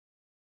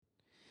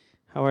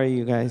How are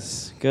you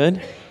guys?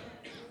 Good?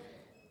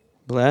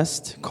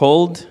 Blessed?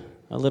 Cold?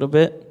 A little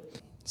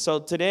bit? So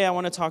today I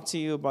want to talk to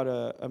you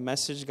about a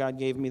message God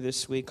gave me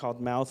this week called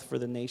Mouth for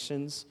the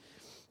Nations.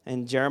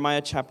 And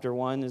Jeremiah chapter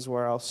 1 is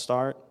where I'll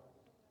start.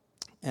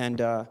 And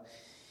I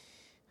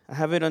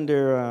have it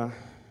under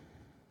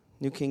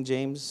New King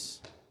James,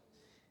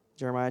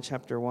 Jeremiah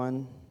chapter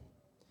 1,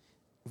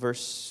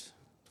 verse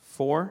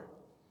 4.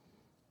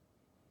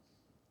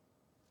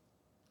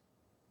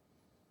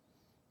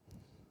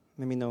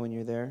 Let me know when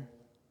you're there.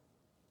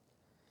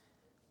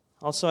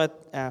 Also,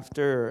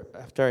 after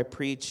I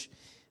preach,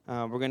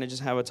 we're going to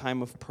just have a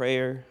time of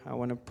prayer. I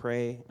want to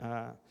pray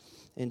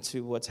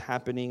into what's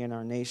happening in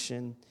our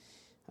nation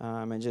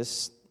and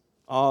just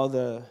all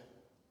the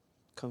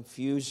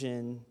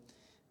confusion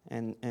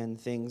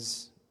and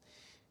things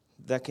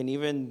that can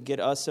even get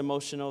us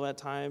emotional at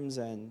times.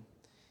 And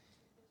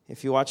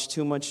if you watch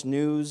too much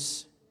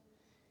news,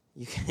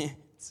 you can't.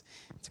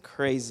 It's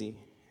crazy.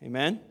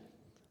 Amen?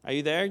 Are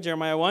you there?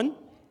 Jeremiah 1? All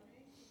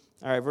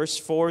right, verse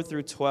 4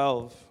 through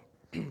 12.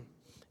 It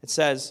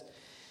says,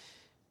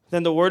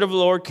 "Then the word of the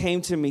Lord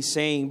came to me,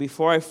 saying,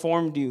 Before I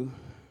formed you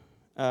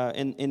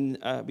in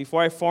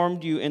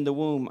the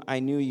womb, I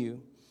knew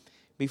you.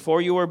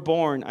 Before you were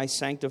born, I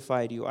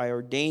sanctified you. I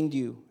ordained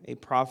you a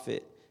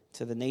prophet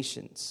to the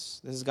nations."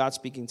 This is God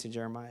speaking to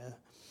Jeremiah.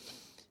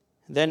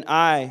 "Then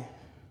I,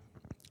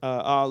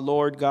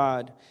 Lord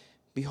God,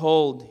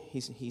 behold,"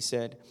 he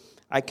said,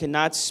 "I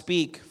cannot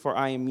speak, for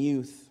I am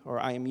youth," or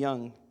 "I am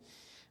young.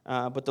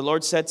 But the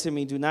Lord said to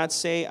me, do not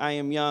say, I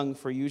am young,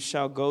 for you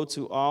shall go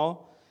to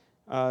all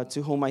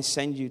to whom I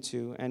send you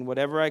to, and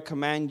whatever I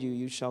command you,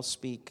 you shall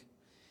speak.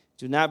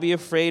 Do not be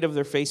afraid of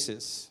their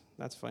faces."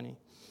 That's funny.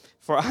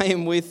 "For I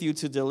am with you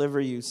to deliver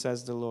you,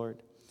 says the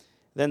Lord."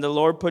 Then the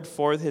Lord put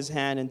forth his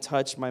hand and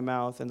touched my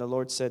mouth, and the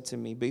Lord said to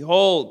me,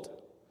 "Behold."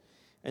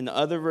 And the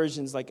other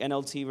versions, like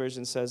NLT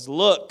version, says,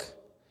 "Look,"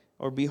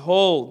 or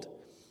 "Behold,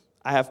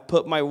 I have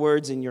put my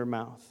words in your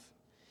mouth.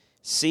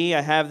 See, I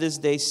have this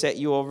day set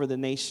you over the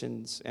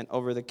nations and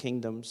over the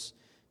kingdoms,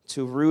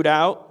 to root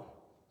out,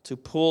 to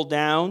pull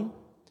down,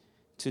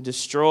 to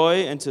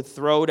destroy and to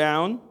throw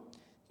down,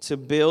 to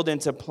build and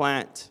to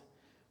plant.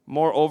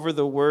 Moreover,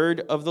 the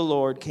word of the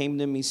Lord came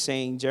to me,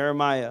 saying,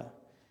 Jeremiah,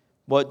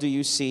 what do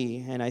you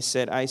see? And I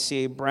said, I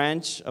see a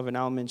branch of an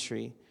almond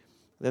tree.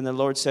 Then the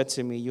Lord said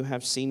to me, you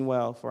have seen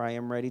well, for I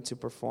am ready to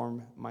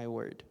perform my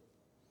word."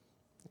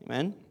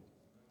 Amen.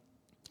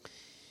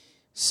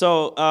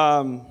 So,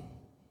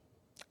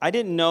 I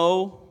didn't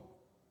know,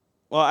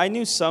 well, I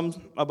knew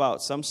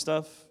about some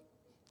stuff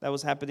that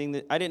was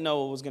happening. I didn't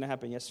know what was going to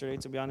happen yesterday,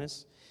 to be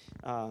honest.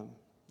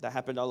 That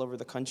happened all over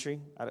the country.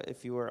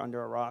 If you were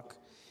under a rock,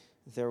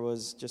 there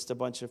was just a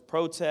bunch of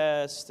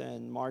protests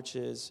and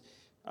marches.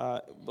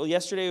 Well,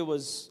 yesterday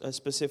was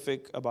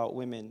specific about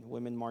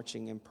women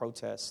marching in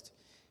protest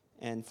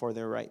and for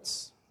their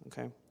rights,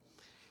 okay?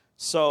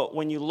 So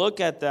when you look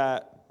at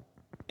that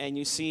and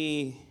you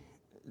see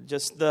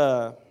just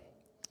the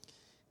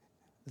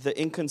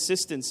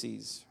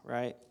inconsistencies,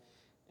 right?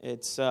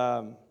 It's,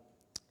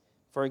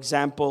 for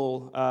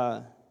example,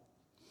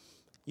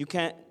 you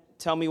can't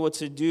tell me what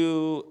to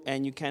do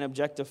and you can't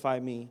objectify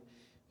me,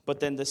 but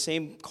then the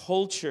same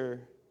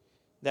culture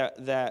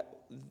that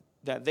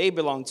they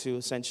belong to,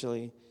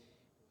 essentially,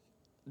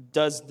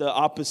 does the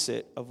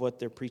opposite of what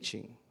they're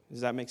preaching.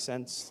 Does that make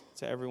sense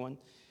to everyone?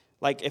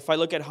 Like, if I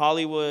look at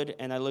Hollywood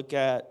and I look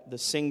at the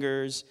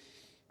singers,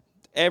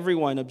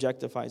 everyone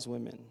objectifies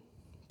women.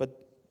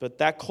 But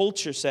that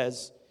culture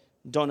says,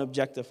 don't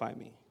objectify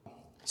me.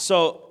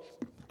 So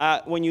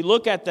when you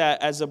look at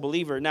that as a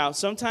believer, now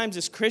sometimes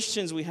as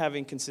Christians we have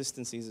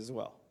inconsistencies as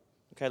well.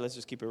 Okay, let's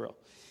just keep it real.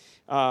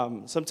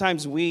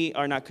 Sometimes we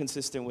are not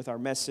consistent with our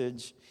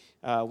message.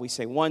 We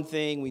say one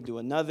thing, we do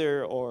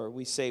another, or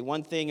we say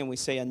one thing and we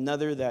say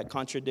another that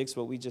contradicts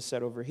what we just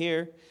said over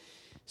here.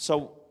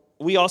 So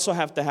we also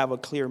have to have a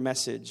clear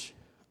message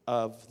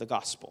of the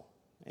gospel.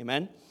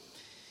 Amen?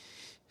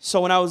 So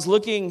when I was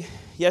looking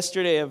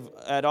yesterday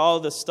at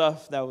all the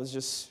stuff that was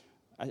just,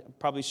 I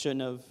probably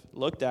shouldn't have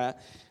looked at,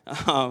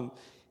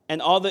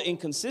 and all the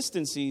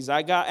inconsistencies,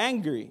 I got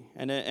angry,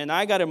 and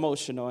I got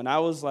emotional, and I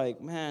was like,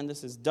 man,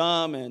 this is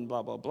dumb, and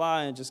blah, blah,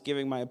 blah, and just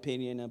giving my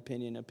opinion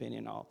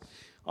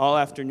all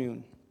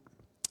afternoon.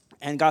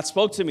 And God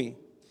spoke to me,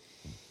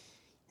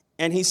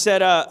 and he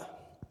said,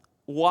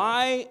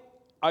 why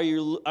are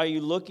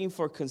you looking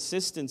for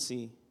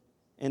consistency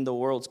in the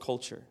world's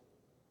culture?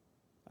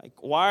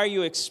 Like, why are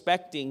you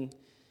expecting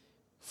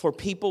for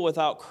people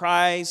without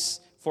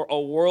Christ, for a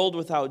world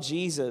without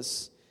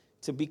Jesus,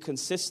 to be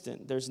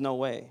consistent? There's no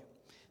way.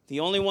 The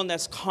only one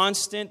that's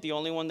constant, the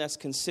only one that's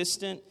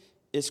consistent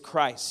is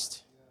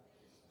Christ.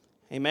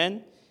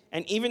 Amen?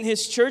 And even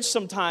his church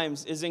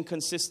sometimes is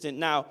inconsistent.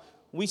 Now,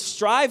 we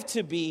strive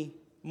to be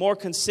more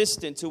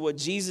consistent to what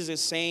Jesus is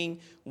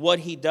saying, what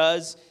he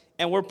does,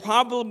 and we're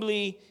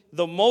probably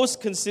the most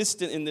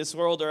consistent in this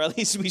world, or at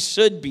least we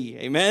should be.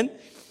 Amen?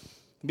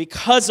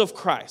 Because of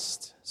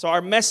Christ. So our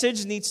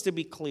message needs to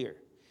be clear,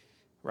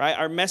 right?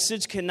 Our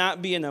message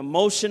cannot be an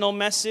emotional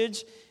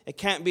message. It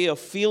can't be a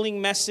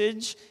feeling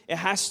message. It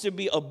has to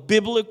be a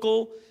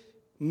biblical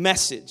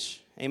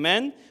message.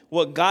 Amen?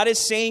 What God is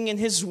saying in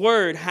His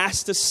Word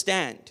has to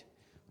stand.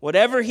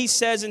 Whatever He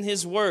says in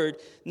His Word.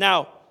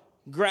 Now,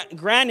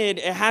 granted,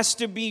 it has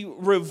to be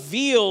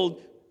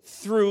revealed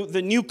through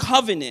the new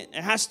covenant.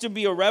 It has to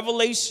be a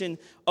revelation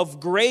of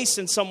grace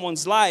in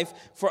someone's life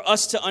for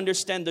us to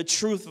understand the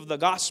truth of the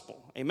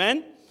gospel.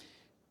 Amen?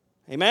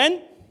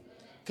 Amen?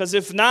 Because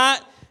if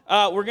not,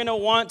 we're going to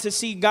want to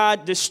see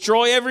God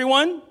destroy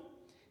everyone.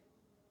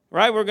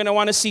 Right? We're going to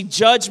want to see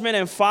judgment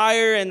and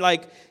fire and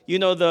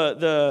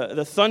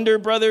the Thunder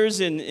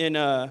brothers in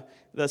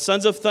the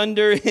Sons of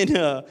Thunder in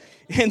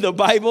the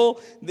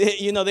Bible.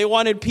 They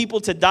wanted people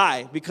to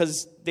die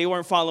because they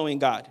weren't following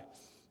God.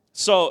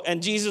 So,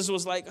 and Jesus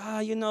was like,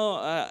 I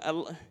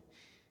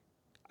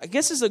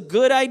guess it's a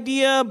good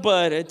idea,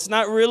 but it's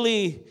not,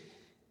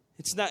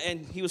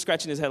 and he was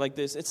scratching his head like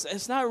this.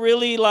 It's not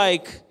really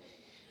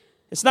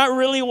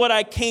what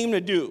I came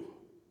to do.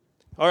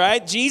 All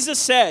right? Jesus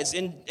says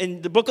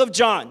in the book of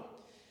John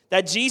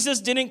that Jesus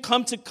didn't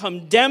come to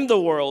condemn the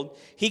world.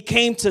 He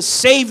came to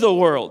save the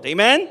world.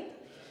 Amen?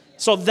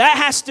 So that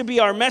has to be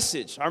our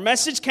message. Our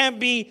message can't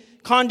be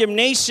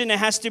condemnation. It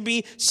has to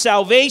be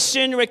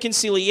salvation,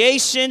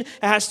 reconciliation. It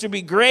has to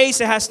be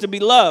grace. It has to be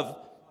love.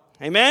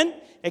 Amen?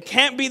 It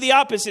can't be the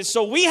opposite.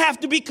 So we have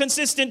to be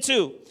consistent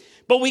too.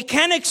 But we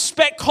can't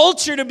expect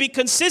culture to be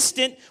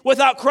consistent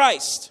without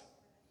Christ.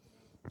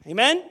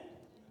 Amen?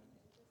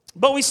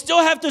 But we still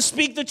have to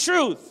speak the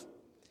truth.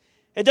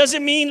 It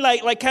doesn't mean,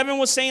 like Kevin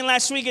was saying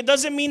last week, it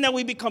doesn't mean that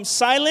we become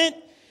silent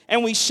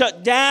and we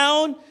shut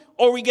down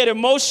or we get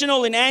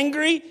emotional and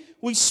angry.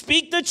 We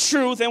speak the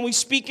truth and we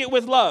speak it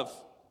with love.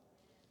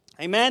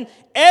 Amen?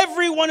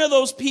 Every one of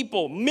those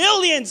people,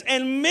 millions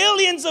and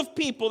millions of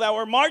people that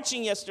were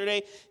marching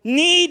yesterday,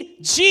 need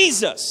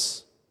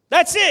Jesus.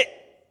 That's it.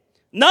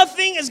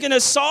 Nothing is going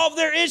to solve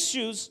their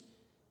issues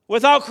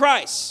without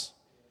Christ.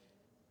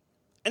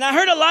 And I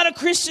heard a lot of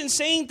Christians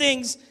saying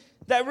things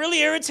that really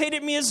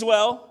irritated me as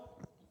well.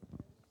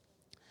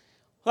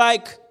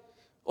 Like,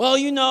 well,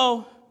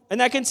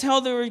 and I can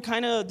tell they were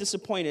kind of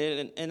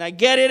disappointed. And I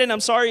get it, and I'm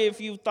sorry if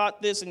you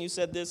thought this and you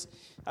said this.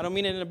 I don't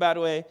mean it in a bad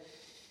way,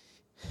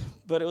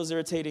 but it was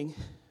irritating.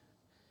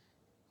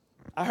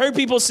 I heard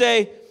people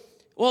say,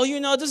 well,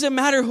 it doesn't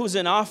matter who's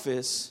in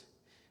office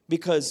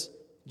because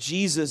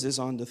Jesus is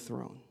on the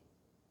throne.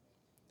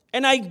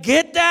 And I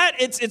get that.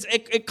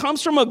 It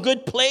comes from a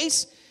good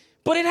place,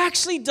 but it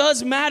actually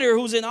does matter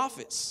who's in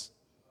office.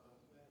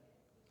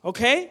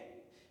 Okay?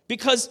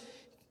 Because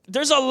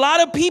there's a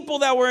lot of people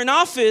that were in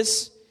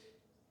office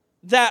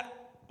that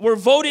were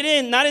voted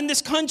in, not in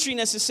this country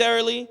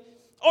necessarily,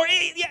 or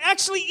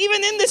actually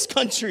even in this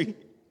country,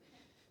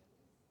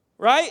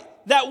 right?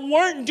 That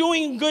weren't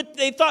doing good.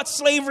 They thought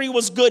slavery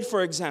was good,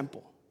 for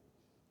example.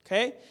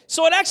 Okay?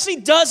 So it actually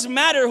does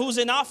matter who's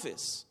in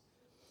office.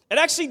 It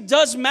actually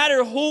does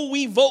matter who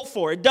we vote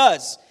for. It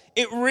does.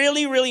 It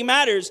really, really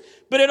matters.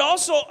 But it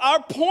also,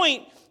 our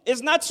point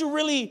is not to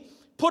really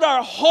put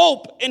our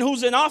hope in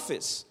who's in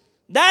office.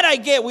 That I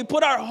get. We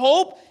put our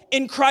hope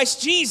in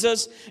Christ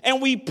Jesus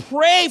and we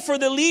pray for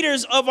the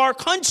leaders of our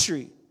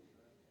country.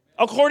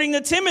 According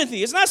to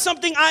Timothy. It's not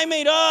something I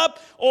made up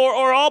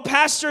or all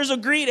pastors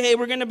agreed, hey,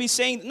 we're going to be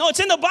saying. No, it's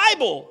in the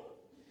Bible.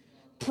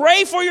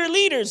 Pray for your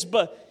leaders.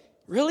 But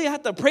really, I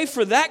have to pray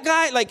for that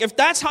guy? Like, if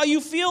that's how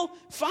you feel,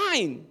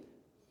 fine.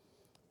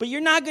 But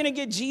you're not going to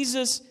get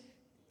Jesus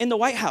in the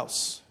White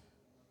House.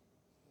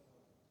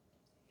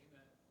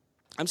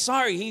 I'm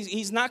sorry,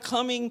 he's not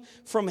coming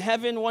from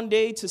heaven one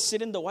day to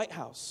sit in the White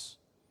House.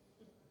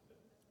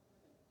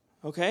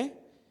 Okay?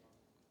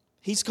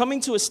 He's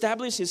coming to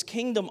establish his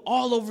kingdom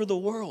all over the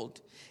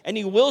world. And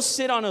he will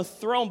sit on a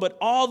throne, but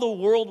all the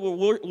world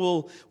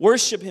will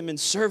worship him and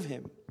serve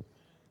him.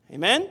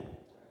 Amen?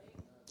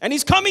 And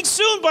he's coming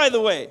soon, by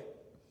the way.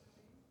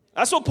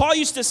 That's what Paul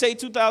used to say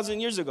 2,000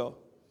 years ago.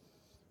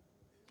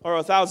 Or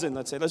 1,000,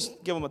 let's say. Let's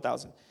give him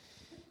 1,000.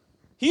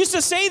 He used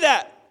to say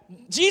that.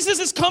 Jesus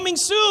is coming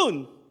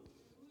soon.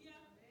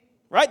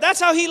 Right? That's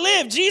how he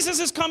lived. Jesus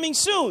is coming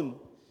soon.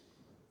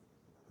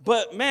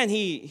 But man,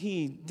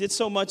 he did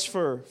so much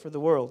for the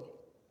world.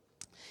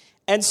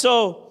 And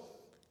so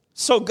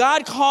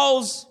God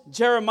calls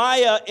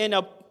Jeremiah in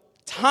a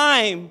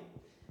time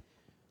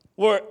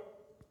where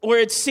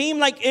it seemed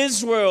like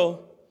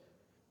Israel,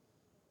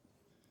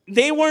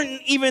 they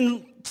weren't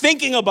even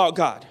thinking about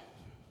God.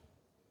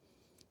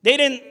 They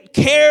didn't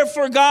care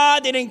for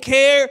God. They didn't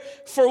care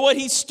for what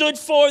he stood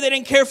for. They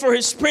didn't care for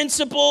his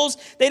principles.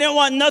 They didn't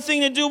want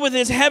nothing to do with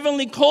his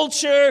heavenly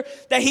culture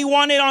that he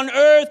wanted on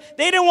earth.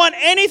 They didn't want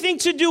anything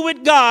to do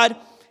with God.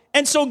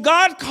 And so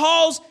God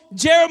calls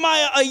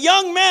Jeremiah a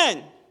young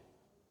man,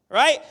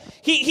 right?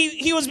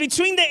 He was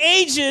between the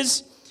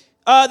ages,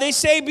 they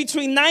say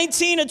between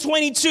 19 and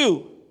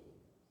 22.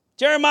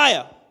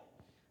 Jeremiah.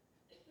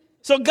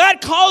 So God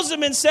calls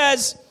him and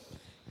says,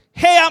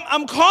 hey,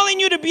 I'm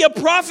calling you to be a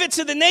prophet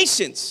to the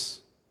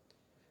nations.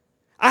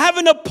 I have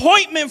an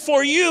appointment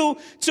for you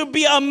to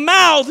be a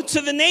mouth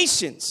to the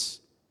nations.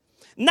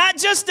 Not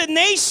just the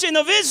nation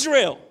of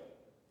Israel,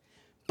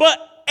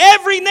 but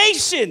every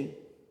nation.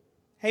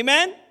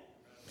 Amen?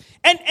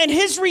 And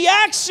his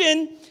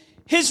reaction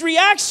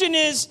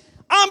is,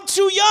 I'm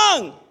too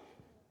young.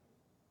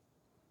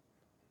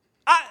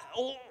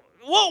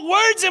 What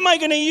words am I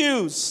going to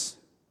use?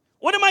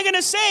 What am I going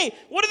to say?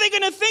 What are they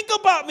going to think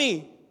about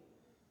me?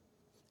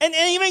 And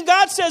even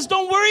God says,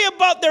 don't worry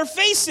about their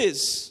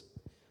faces.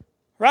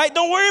 Right?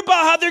 Don't worry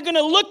about how they're going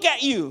to look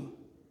at you.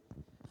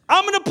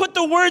 I'm going to put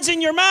the words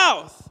in your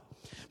mouth.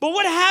 But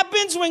what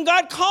happens when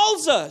God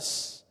calls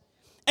us?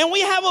 And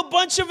we have a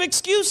bunch of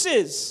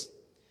excuses.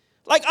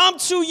 Like, I'm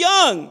too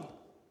young.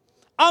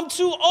 I'm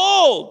too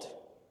old.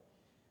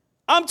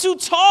 I'm too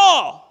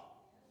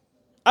tall.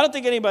 I don't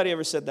think anybody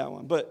ever said that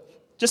one,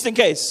 but just in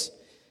case.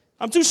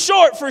 I'm too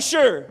short for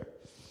sure.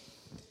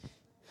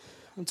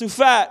 I'm too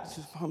fat,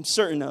 I'm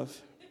certain of.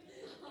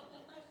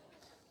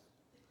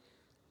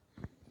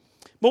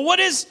 But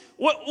what is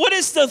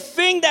the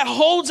thing that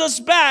holds us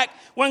back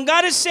when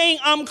God is saying,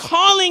 I'm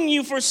calling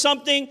you for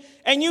something,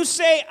 and you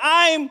say,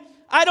 I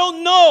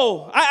don't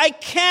know. I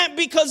can't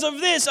because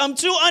of this. I'm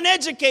too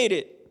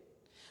uneducated.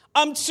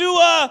 I'm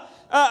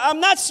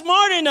not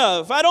smart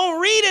enough. I don't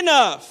read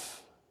enough.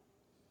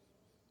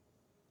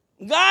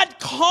 God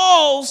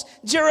calls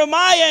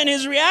Jeremiah, and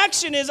his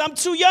reaction is, I'm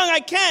too young, I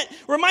can't.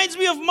 Reminds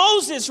me of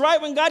Moses,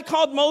 right? When God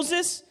called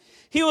Moses,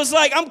 he was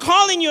like, I'm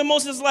calling you. And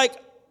Moses is like,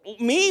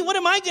 me? What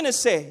am I going to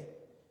say?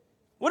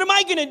 What am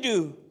I going to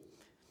do?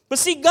 But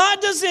see,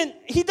 God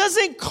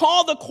doesn't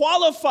call the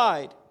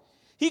qualified.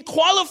 He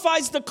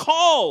qualifies the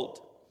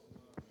called.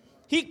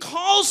 He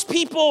calls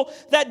people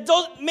that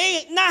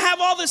may not have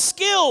all the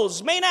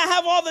skills, may not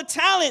have all the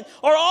talent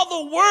or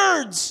all the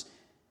words,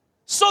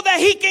 so that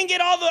he can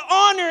get all the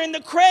honor and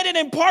the credit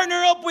and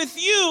partner up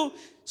with you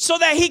so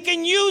that he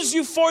can use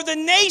you for the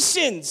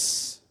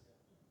nations.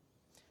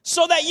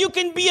 So that you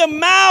can be a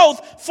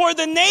mouth for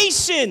the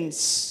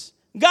nations.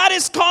 God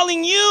is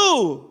calling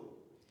you.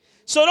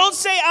 So don't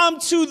say, I'm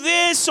to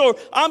this or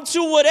I'm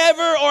to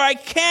whatever or I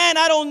can't,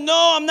 I don't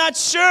know, I'm not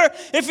sure.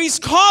 If he's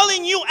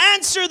calling you,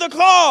 answer the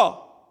call.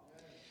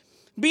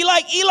 Be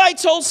like Eli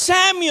told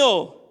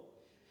Samuel.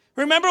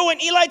 Remember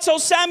when Eli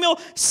told Samuel,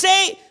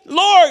 say,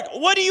 Lord,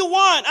 what do you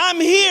want? I'm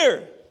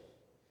here.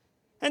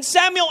 And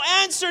Samuel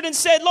answered and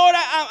said, Lord,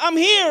 I'm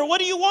here. What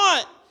do you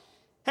want?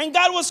 And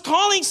God was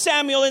calling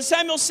Samuel, and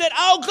Samuel said,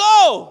 I'll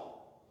go.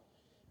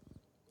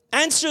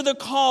 Answer the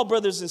call,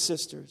 brothers and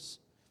sisters.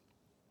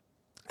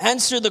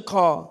 Answer the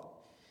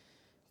call.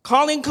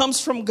 Calling comes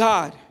from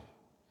God.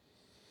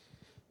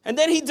 And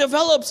then he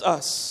develops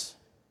us.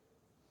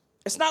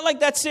 It's not like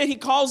that's it. He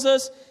calls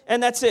us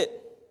and that's it.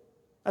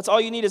 That's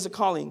all you need is a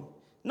calling.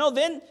 No,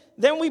 then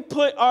we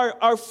put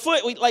our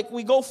foot,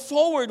 we go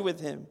forward with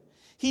him.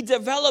 He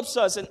develops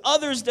us and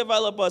others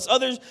develop us,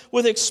 others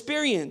with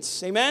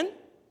experience. Amen?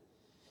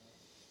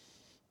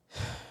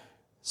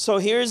 So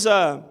here's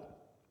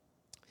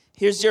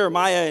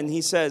Jeremiah, and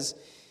he says,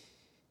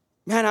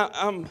 man,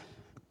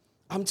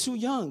 I'm too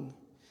young.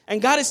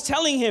 And God is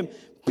telling him,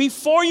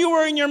 before you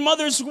were in your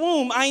mother's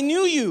womb, I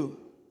knew you.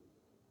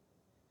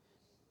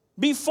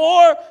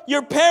 Before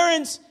your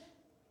parents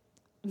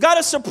got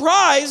a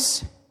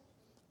surprise,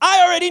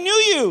 I already knew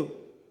you.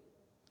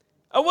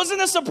 It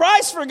wasn't a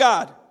surprise for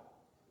God.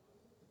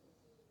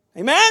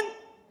 Amen?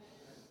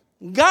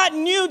 God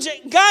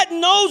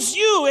knows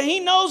you, and he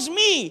knows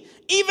me,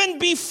 even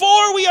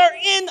before we are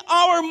in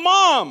our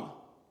mom.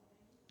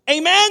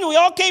 Amen? We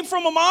all came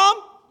from a mom?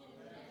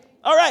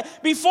 All right.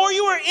 Before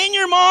you were in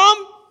your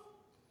mom,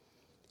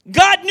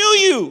 God knew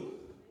you.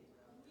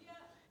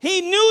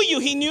 He knew you.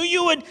 He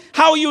knew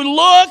how you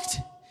looked.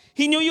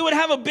 He knew you would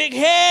have a big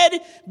head,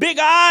 big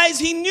eyes.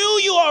 He knew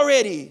you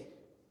already.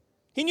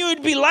 He knew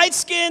you'd be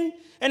light-skinned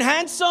and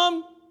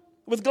handsome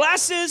with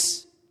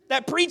glasses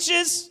that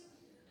preaches.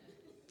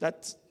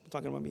 That's I'm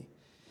talking about me.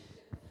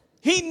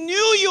 He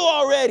knew you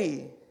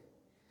already.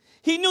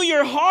 He knew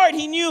your heart.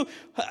 He knew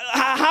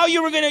how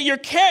you were your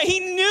care. He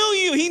knew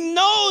you. He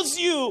knows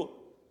you.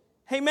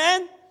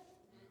 Amen?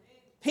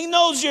 He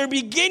knows your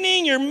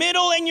beginning, your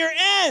middle, and your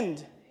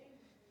end.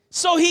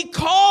 So he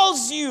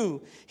calls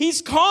you.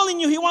 He's calling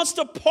you. He wants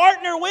to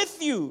partner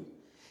with you.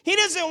 He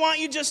doesn't want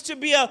you just to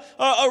be a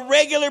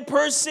regular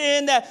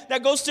person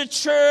that goes to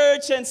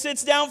church and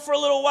sits down for a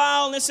little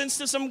while and listens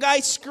to some guy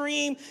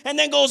scream and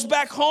then goes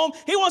back home.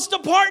 He wants to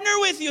partner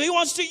with you. He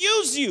wants to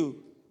use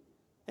you.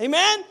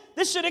 Amen?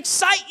 This should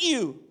excite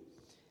you.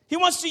 He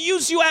wants to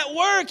use you at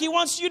work. He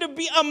wants you to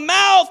be a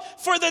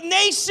mouth for the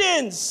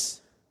nations.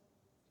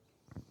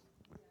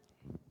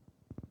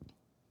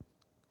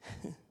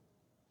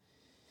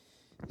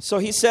 So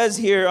he says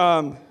here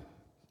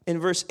in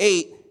verse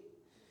 8,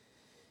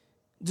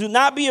 do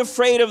not be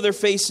afraid of their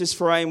faces,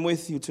 for I am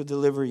with you to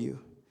deliver you,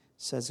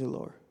 says the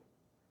Lord.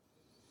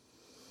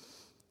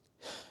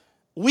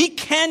 We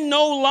can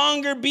no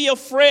longer be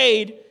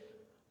afraid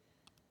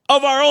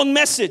of our own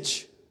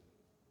message.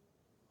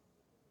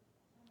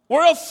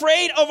 We're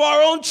afraid of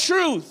our own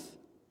truth.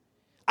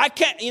 I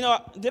can't,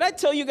 did I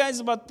tell you guys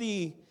about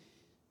the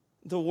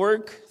the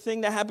work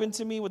thing that happened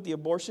to me with the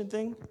abortion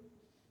thing?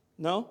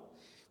 No?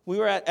 We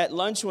were at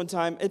lunch one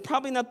time. It's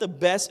probably not the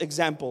best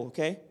example,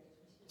 okay?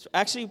 It's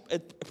actually a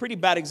pretty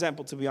bad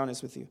example, to be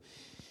honest with you.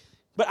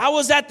 But I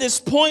was at this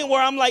point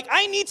where I'm like,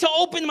 I need to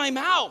open my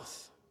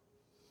mouth.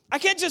 I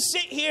can't just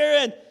sit here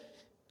and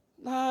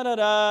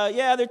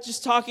yeah, they're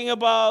just talking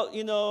about,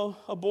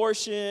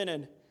 abortion,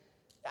 and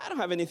I don't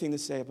have anything to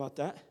say about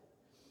that.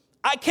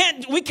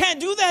 We can't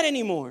do that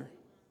anymore.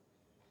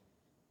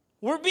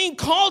 We're being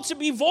called to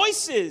be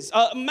voices,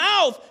 a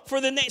mouth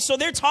for the nation. So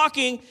they're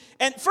talking,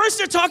 and first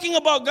they're talking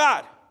about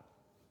God.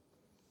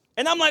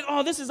 And I'm like,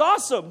 oh, this is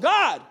awesome.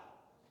 God,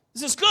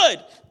 this is good.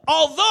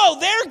 Although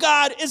their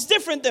God is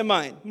different than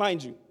mine,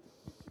 mind you.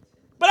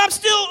 But I'm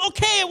still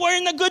okay. We're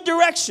in a good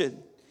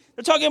direction.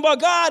 They're talking about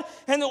God,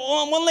 and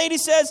one lady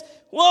says,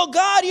 well,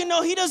 God,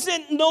 he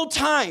doesn't know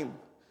time.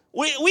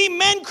 We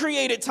men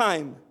created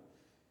time.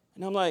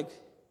 And I'm like,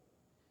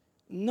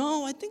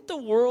 no, I think the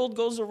world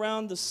goes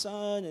around the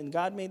sun, and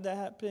God made that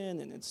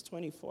happen, and it's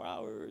 24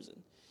 hours.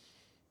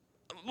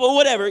 Well,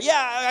 whatever. Yeah,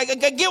 I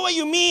get what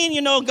you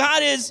mean.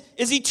 God is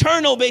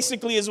eternal,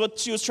 basically, is what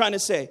she was trying to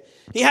say.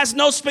 He has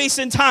no space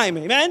and time,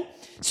 amen?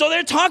 So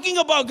they're talking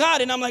about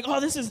God, and I'm like, oh,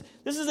 this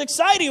is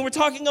exciting. We're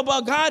talking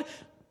about God,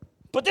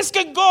 but this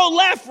could go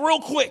left real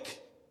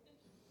quick,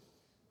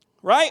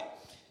 right?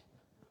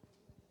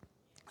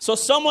 So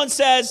someone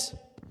says,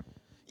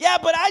 yeah,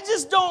 but I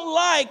just don't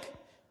like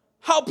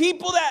how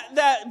people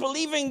that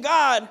believe in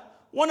God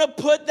want to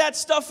put that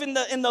stuff in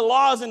the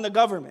laws in the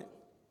government.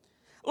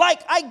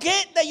 Like, I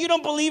get that you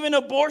don't believe in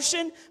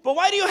abortion, but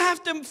why do you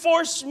have to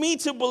force me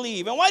to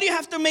believe? And why do you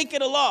have to make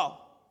it a law?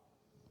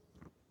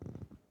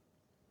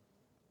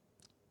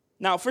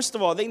 Now, first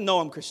of all, they know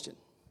I'm Christian.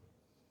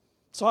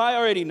 So I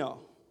already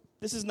know.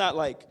 This is not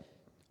like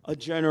a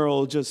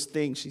general just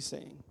thing she's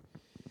saying.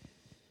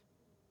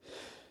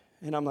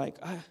 And I'm like,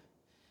 I'm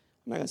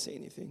not going to say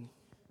anything.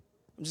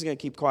 I'm just going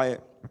to keep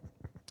quiet.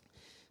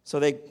 So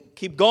they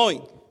keep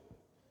going,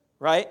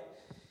 right?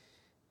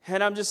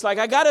 And I'm just like,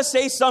 I got to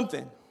say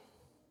something.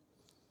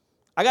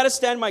 I got to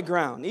stand my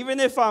ground. Even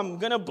if I'm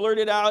going to blurt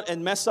it out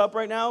and mess up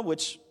right now,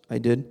 which I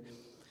did.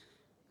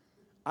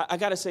 I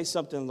got to say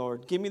something,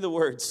 Lord. Give me the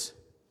words.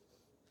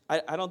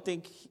 I don't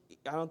think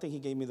he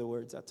gave me the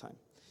words that time.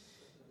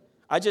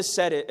 I just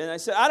said it, and I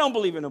said, I don't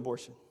believe in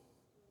abortion.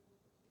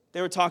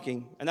 They were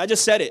talking, and I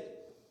just said it.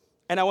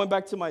 And I went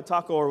back to my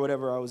taco or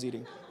whatever I was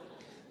eating.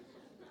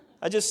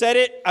 I just said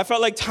it. I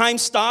felt like time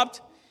stopped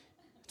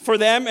for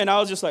them, and I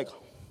was just like.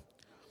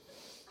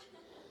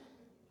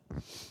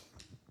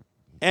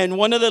 And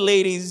one of the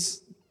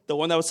ladies, the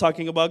one that was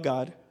talking about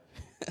God,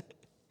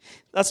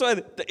 that's why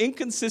the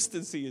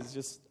inconsistency is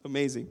just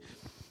amazing.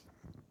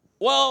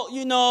 Well,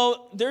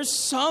 there's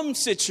some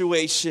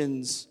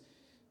situations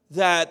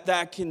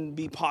that can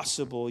be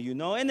possible,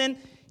 And then,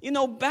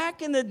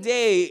 back in the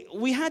day,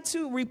 we had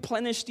to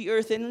replenish the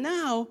earth. And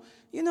now,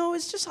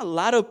 it's just a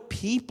lot of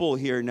people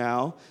here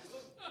now.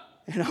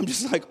 And I'm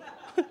just like,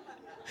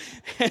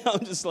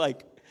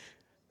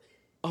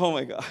 oh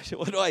my gosh,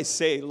 what do I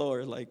say,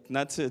 Lord? Like,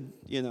 not to,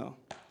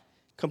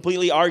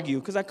 completely argue.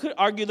 Because I could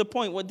argue the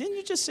point. Well, didn't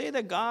you just say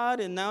that God,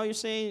 and now you're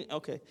saying,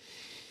 okay.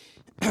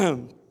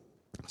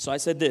 So I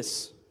said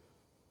this.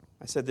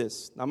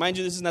 Now, mind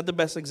you, this is not the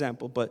best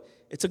example, but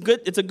it's a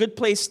good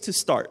place to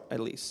start, at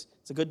least.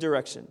 It's a good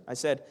direction. I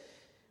said,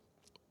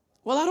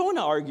 well, I don't want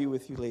to argue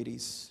with you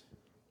ladies,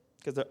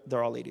 because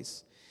they're all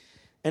ladies.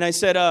 And I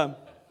said, I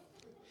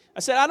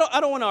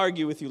don't want to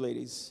argue with you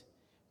ladies,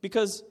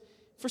 because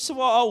first of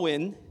all, I'll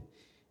win,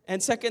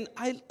 and second,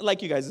 I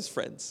like you guys as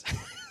friends.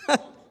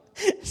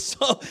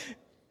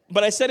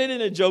 But I said it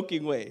in a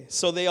joking way.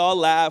 So they all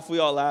laughed, we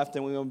all laughed,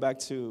 and we went back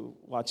to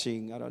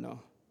watching, I don't know,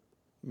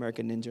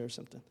 American Ninja or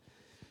something.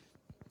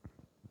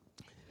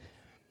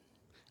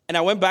 And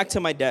I went back to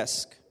my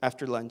desk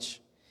after lunch,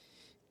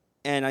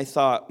 and I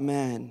thought,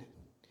 man,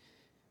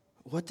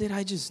 what did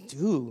I just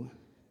do?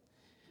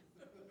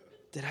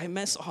 Did I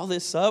mess all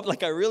this up?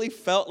 Like, I really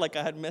felt like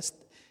I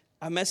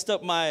messed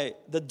up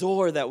the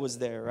door that was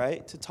there,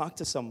 right, to talk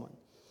to someone.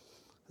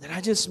 Did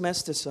I just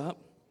mess this up?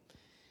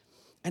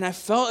 And I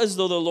felt as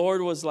though the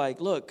Lord was like,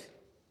 look,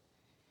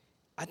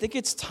 I think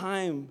it's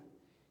time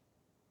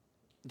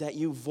that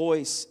you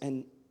voice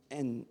and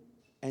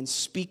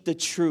speak the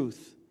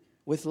truth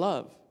with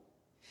love.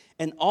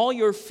 And all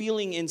you're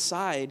feeling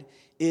inside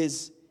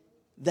is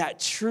that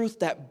truth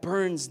that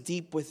burns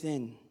deep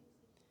within.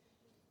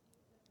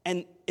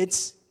 And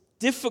it's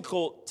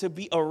difficult to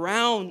be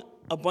around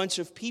a bunch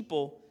of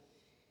people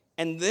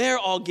and they're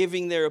all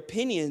giving their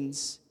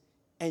opinions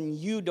and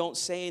you don't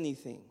say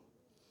anything.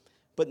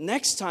 But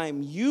next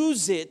time,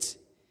 use it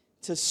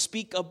to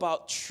speak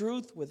about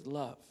truth with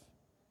love.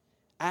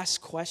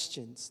 Ask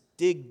questions,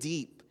 dig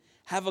deep,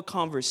 have a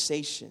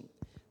conversation,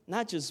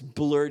 not just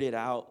blurt it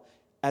out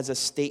as a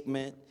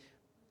statement,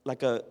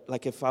 like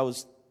if I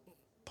was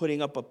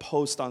putting up a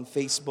post on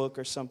Facebook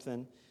or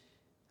something.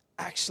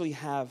 Actually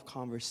have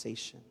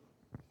conversation.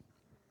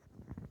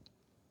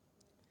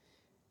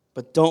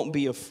 But don't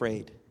be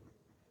afraid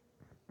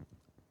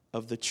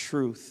of the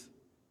truth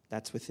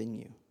that's within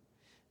you.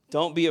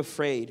 Don't be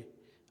afraid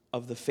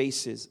of the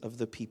faces of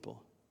the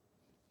people.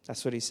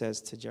 That's what he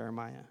says to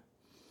Jeremiah.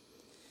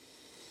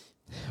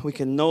 We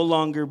can no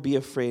longer be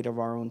afraid of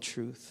our own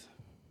truth.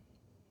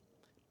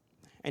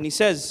 And he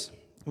says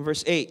in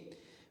verse 8,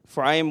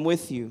 for I am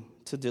with you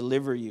to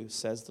deliver you,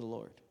 says the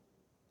Lord.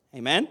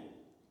 Amen?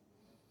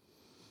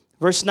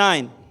 Verse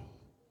 9,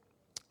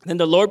 then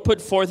the Lord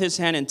put forth his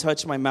hand and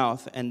touched my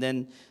mouth. And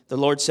then the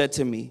Lord said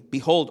to me,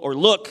 behold, or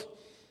look,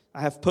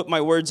 I have put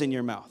my words in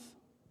your mouth.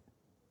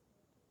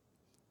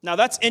 Now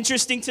that's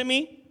interesting to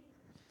me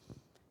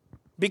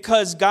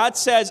because God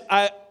says,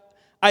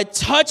 I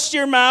touched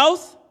your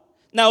mouth.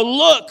 Now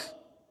look,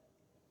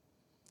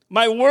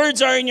 my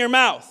words are in your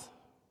mouth.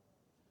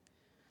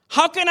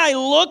 How can I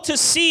look to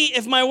see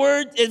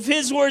if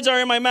his words are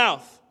in my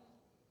mouth?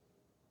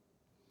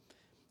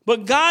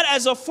 But God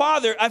as a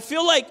father, I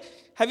feel like,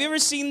 have you ever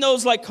seen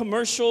those like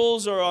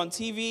commercials or on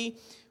TV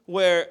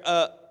where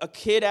a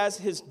kid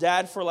asks his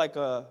dad for like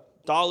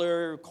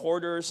 $1,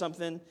 quarter or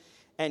something,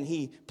 and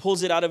he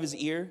pulls it out of his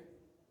ear?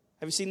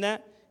 Have you seen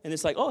that? And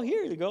it's like, oh,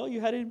 here you go.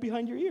 You had it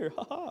behind your ear.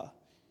 Ha ha.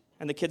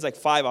 And the kid's like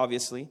 5,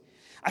 obviously.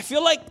 I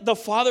feel like the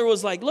father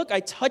was like, look,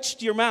 I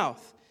touched your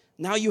mouth.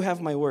 Now you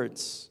have my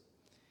words.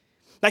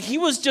 Like he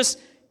was just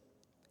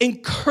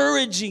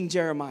encouraging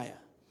Jeremiah.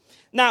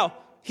 Now,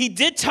 he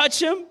did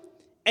touch him,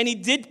 and he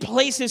did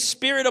place his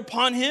spirit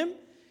upon him,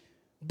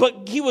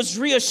 but he was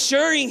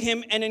reassuring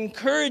him and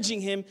encouraging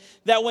him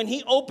that when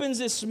he opens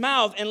his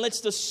mouth and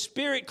lets the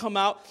Spirit come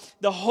out,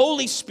 the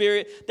Holy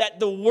Spirit, that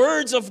the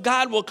words of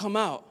God will come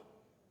out.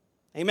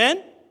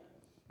 Amen?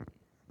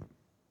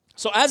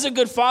 So as a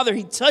good father,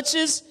 he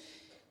touches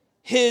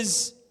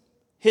his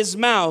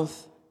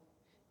mouth,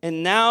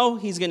 and now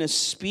he's going to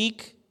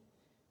speak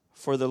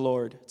for the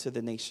Lord to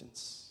the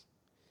nations.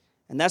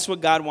 And that's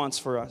what God wants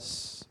for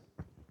us.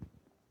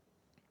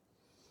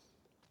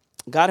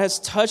 God has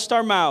touched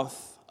our mouth,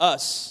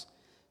 us,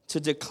 to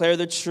declare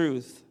the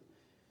truth,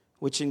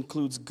 which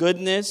includes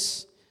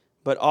goodness,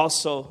 but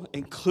also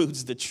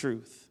includes the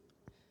truth.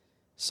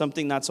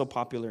 Something not so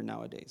popular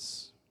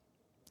nowadays.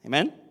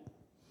 Amen?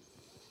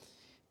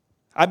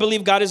 I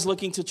believe God is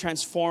looking to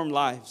transform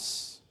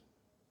lives.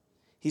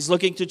 He's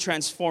looking to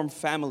transform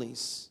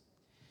families.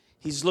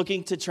 He's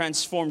looking to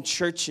transform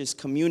churches,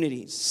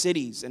 communities,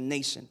 cities, and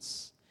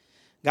nations.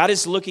 God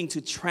is looking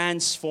to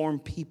transform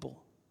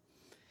people.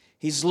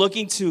 He's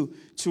looking to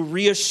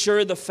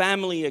reassure the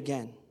family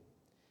again,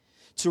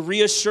 to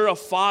reassure a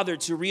father,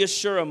 to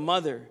reassure a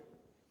mother,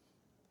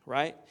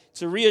 right?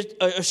 To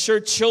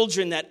reassure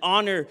children that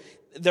honor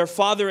their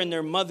father and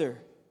their mother.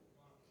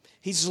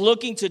 He's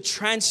looking to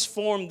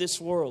transform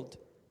this world.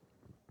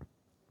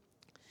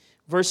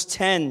 Verse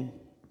 10.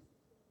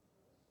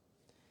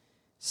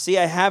 See,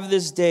 I have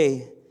this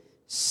day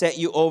set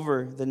you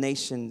over the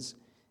nations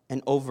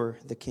and over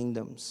the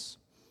kingdoms,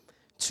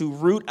 to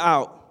root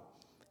out.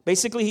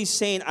 Basically, he's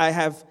saying, I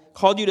have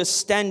called you to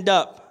stand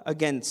up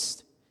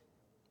against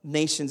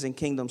nations and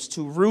kingdoms,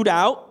 to root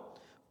out,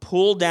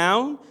 pull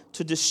down,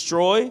 to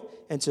destroy,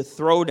 and to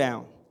throw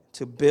down,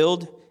 to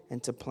build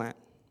and to plant.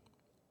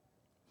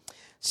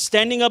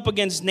 Standing up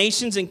against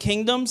nations and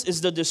kingdoms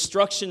is the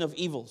destruction of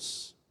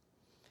evils,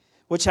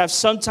 which have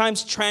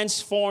sometimes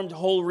transformed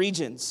whole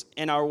regions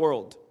in our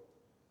world.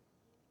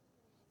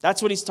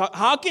 That's what he's talking.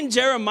 How can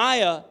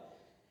Jeremiah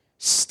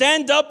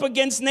stand up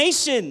against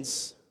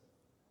nations?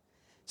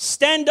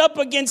 Stand up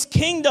against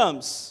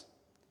kingdoms?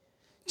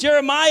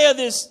 Jeremiah,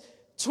 this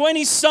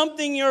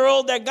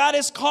 20-something-year-old that God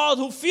has called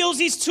who feels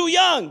he's too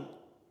young.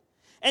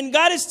 And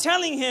God is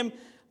telling him,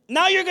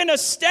 now you're going to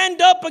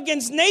stand up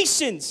against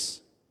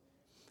nations.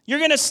 You're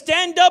going to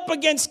stand up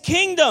against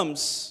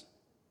kingdoms.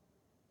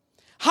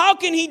 How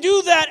can he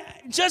do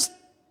that? Just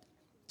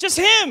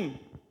him.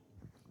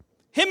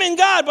 Him and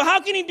God. But how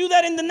can he do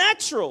that in the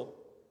natural?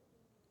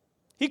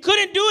 He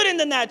couldn't do it in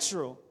the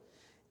natural.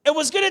 It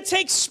was going to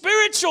take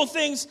spiritual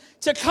things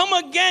to come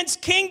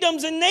against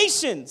kingdoms and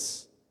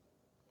nations.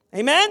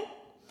 Amen?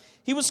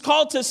 He was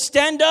called to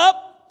stand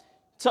up,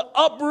 to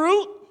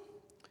uproot,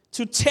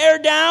 to tear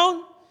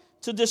down,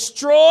 to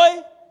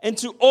destroy, and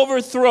to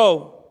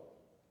overthrow.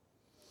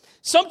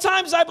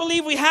 Sometimes I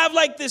believe we have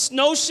like this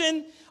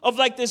notion of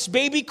like this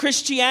baby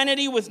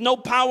Christianity with no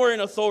power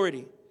and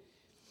authority.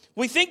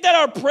 We think that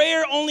our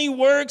prayer only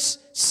works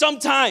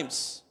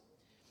sometimes.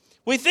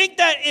 We think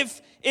that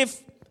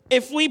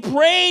if we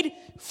prayed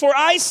for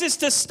ISIS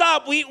to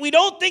stop, we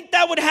don't think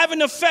that would have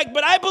an effect,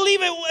 but I believe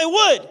it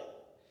would.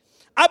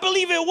 I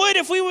believe it would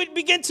if we would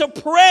begin to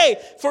pray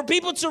for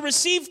people to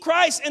receive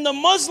Christ in the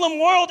Muslim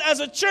world as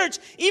a church,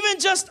 even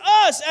just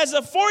us, as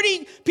a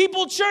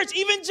 40-people church,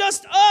 even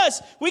just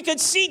us, we could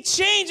see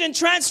change and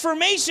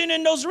transformation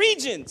in those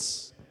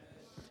regions.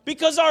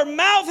 Because our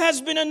mouth has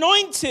been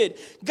anointed.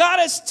 God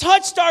has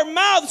touched our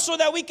mouth so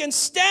that we can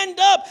stand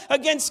up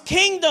against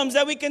kingdoms,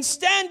 that we can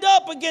stand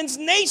up against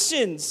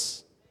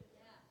nations.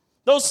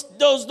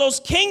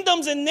 Those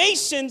kingdoms and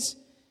nations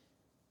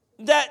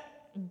that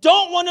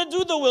don't want to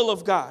do the will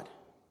of God.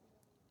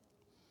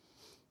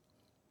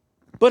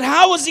 But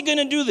how is he going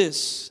to do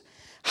this?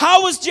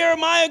 How was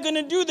Jeremiah going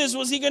to do this?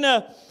 Was he going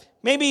to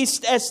maybe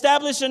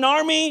establish an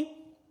army?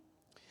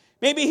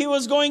 Maybe he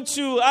was going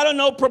to, I don't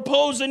know,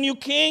 propose a new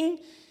king.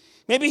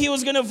 Maybe he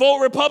was going to vote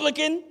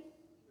Republican.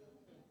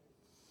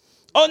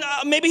 Oh,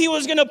 no, maybe he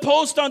was going to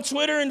post on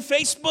Twitter and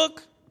Facebook.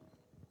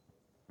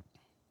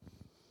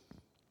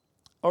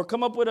 Or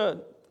come up with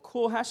a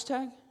cool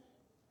hashtag.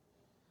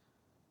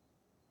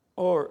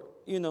 Or,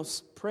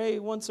 pray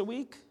once a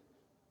week.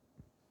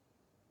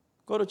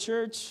 Go to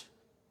church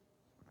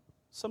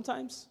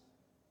sometimes.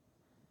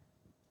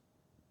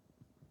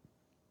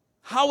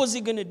 How was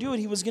he going to do it?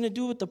 He was going to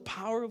do it with the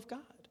power of God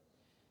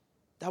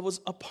that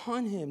was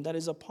upon him, that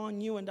is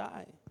upon you and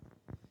I,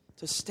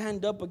 to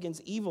stand up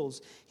against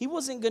evils. He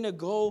wasn't going to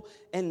go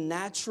and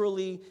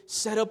naturally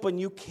set up a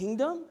new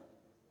kingdom.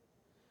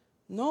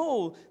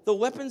 No, the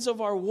weapons of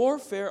our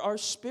warfare are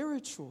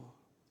spiritual.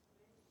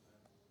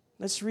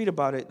 Let's read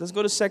about it. Let's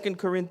go to 2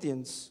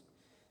 Corinthians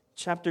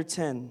chapter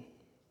 10.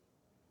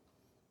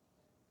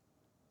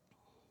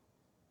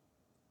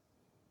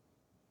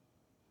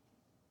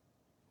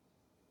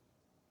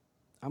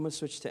 I'm going to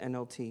switch to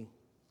NLT.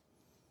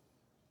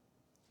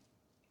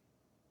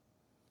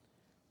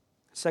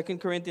 2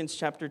 Corinthians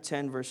chapter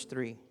 10, verse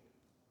 3.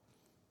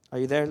 Are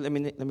you there? Let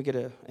me get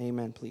an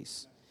amen,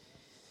 please.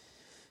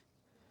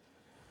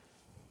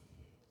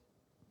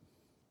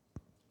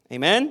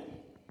 Amen?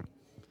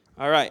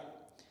 All right.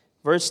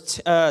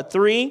 Verse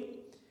 3.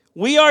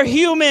 We are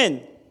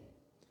human,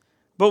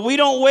 but we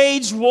don't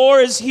wage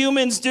war as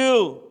humans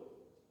do.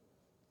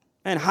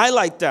 And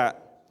highlight that.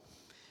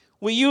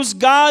 We use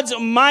God's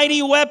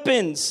mighty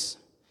weapons,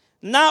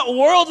 not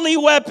worldly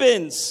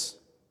weapons.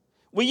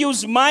 We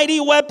use mighty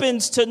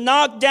weapons to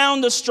knock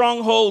down the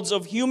strongholds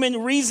of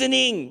human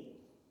reasoning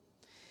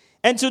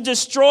and to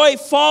destroy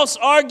false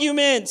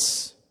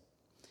arguments.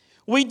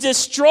 We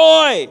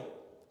destroy.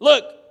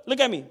 Look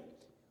at me.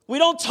 We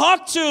don't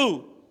talk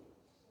to.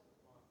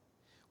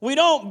 We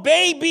don't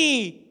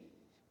baby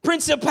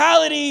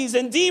principalities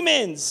and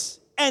demons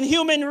and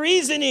human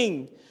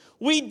reasoning.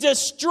 We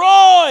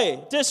destroy.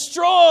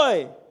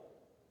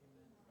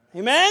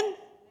 Amen?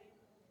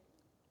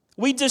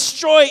 We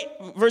destroy,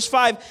 verse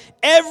 5,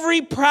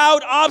 every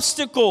proud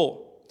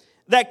obstacle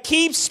that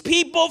keeps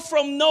people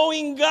from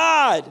knowing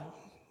God.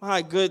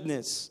 My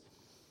goodness.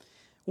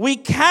 We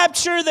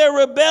capture their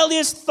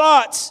rebellious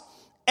thoughts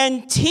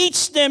and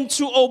teach them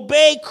to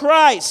obey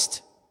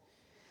Christ.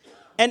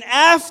 And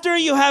after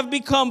you have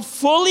become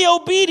fully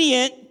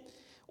obedient,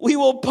 we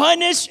will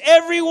punish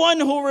everyone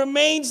who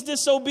remains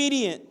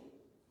disobedient.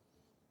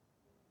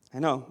 I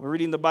know, we're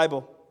reading the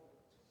Bible.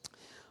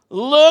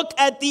 Look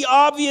at the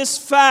obvious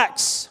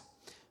facts.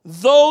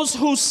 Those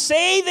who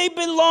say they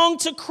belong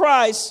to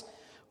Christ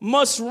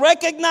must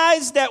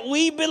recognize that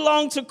we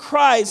belong to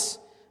Christ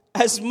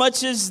as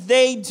much as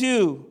they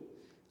do.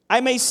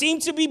 I may seem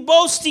to be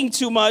boasting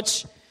too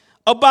much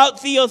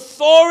about the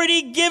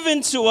authority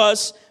given to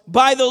us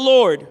by the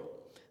Lord,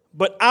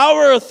 but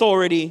our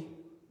authority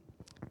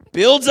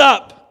builds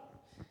up.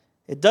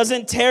 It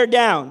doesn't tear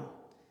down.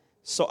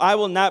 So I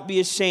will not be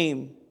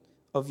ashamed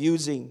of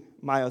using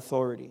my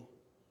authority.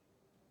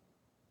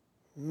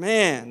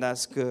 Man,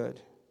 that's good.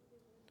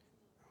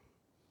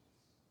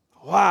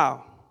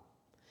 Wow.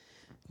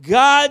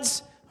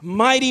 God's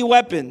mighty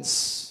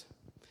weapons.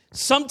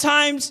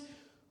 Sometimes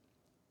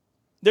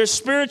there's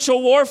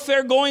spiritual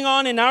warfare going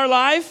on in our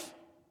life,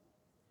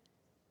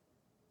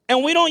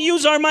 and we don't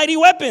use our mighty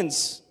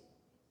weapons.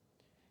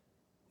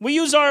 We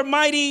use our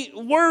mighty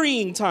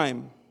worrying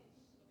time.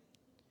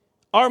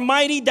 Our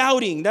mighty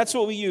doubting. That's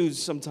what we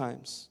use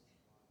sometimes.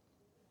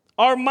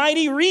 Our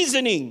mighty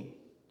reasoning.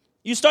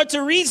 You start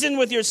to reason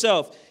with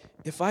yourself.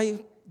 If I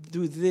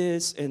do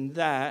this and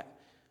that,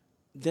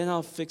 then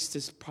I'll fix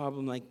this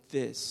problem like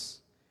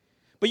this.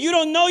 But you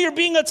don't know you're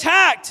being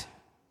attacked.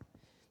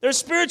 There's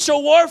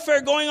spiritual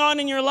warfare going on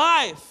in your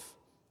life,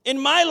 in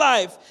my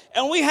life,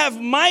 and we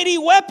have mighty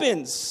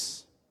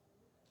weapons.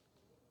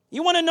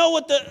 You want to know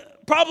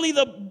what probably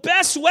the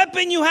best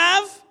weapon you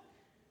have?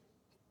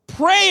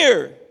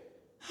 Prayer.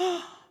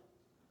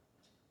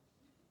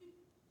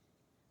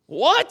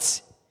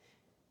 What?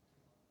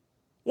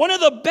 One of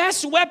the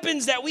best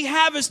weapons that we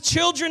have as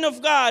children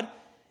of God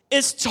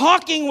is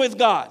talking with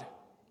God.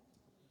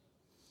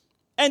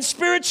 And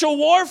spiritual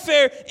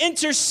warfare,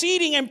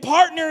 interceding and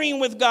partnering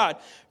with God.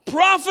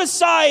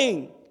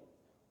 Prophesying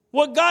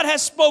what God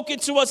has spoken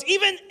to us,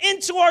 even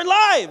into our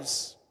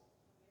lives.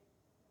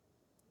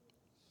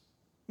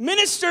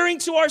 Ministering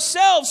to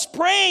ourselves,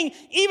 praying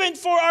even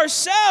for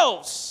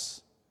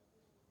ourselves.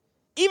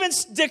 Even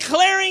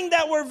declaring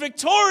that we're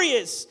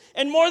victorious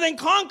and more than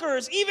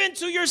conquerors, even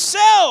to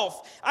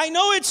yourself. I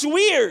know it's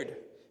weird,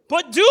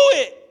 but do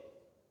it.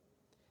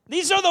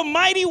 These are the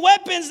mighty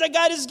weapons that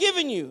God has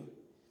given you.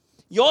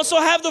 You also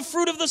have the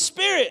fruit of the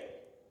Spirit.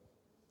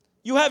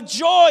 You have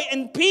joy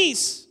and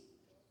peace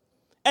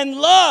and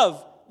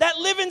love that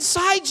live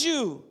inside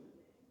you.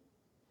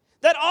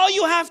 That all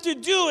you have to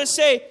do is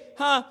say,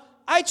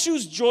 I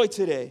choose joy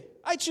today.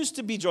 I choose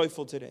to be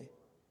joyful today.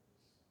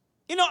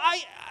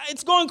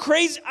 It's going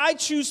crazy. I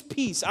choose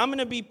peace. I'm going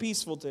to be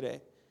peaceful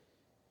today.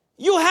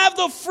 You have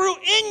the fruit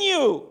in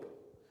you.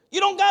 You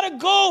don't got to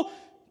go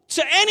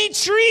to any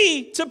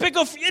tree to pick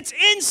it's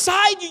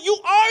inside you. You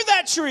are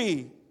that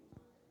tree.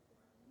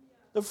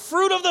 The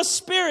fruit of the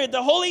Spirit,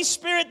 the Holy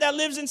Spirit that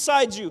lives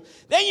inside you.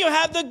 Then you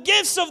have the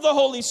gifts of the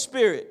Holy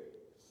Spirit,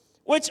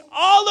 which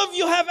all of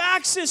you have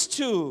access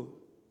to.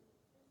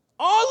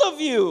 All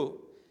of you.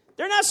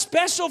 They're not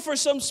special for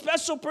some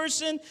special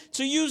person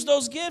to use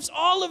those gifts.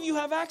 All of you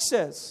have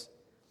access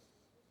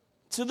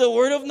to the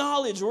word of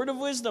knowledge, word of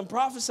wisdom,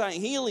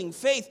 prophesying, healing,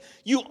 faith.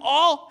 You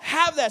all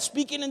have that.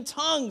 Speaking in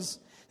tongues,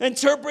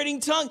 interpreting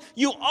tongues.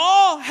 You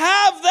all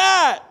have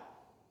that.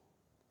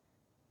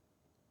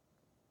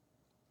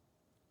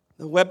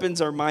 The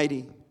weapons are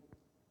mighty.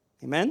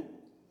 Amen?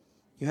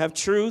 You have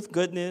truth,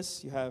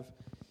 goodness. You have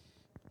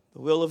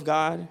the will of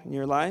God in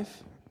your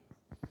life.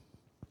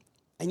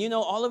 And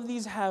all of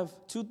these have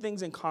two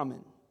things in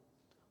common.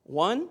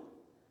 One,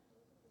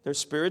 they're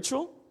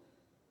spiritual.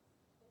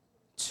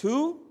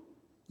 Two,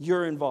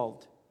 you're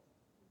involved.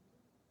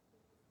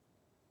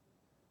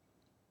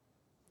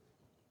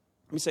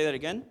 Let me say that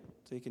again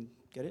so you can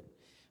get it.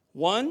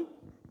 One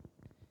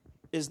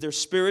is they're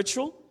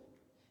spiritual.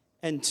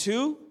 And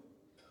two,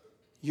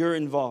 you're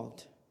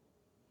involved.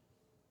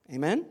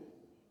 Amen?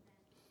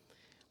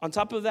 On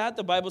top of that,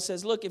 the Bible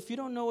says, look, if you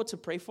don't know what to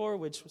pray for,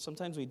 which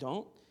sometimes we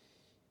don't,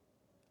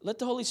 let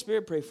the Holy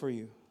Spirit pray for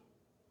you.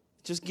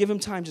 Just give him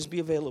time. Just be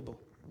available.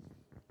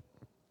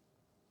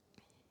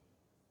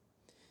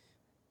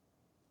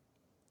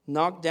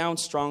 Knock down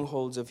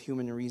strongholds of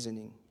human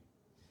reasoning.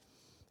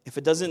 If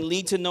it doesn't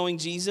lead to knowing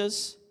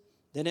Jesus,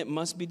 then it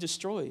must be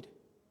destroyed.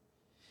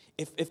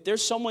 If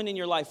there's someone in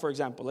your life, for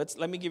example,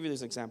 let me give you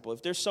this example.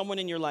 If there's someone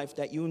in your life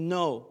that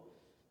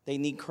they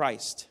need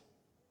Christ,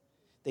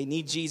 they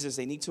need Jesus,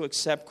 they need to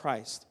accept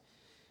Christ,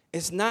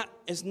 it's not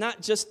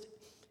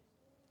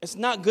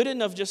good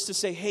enough just to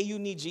say, hey, you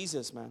need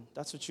Jesus, man.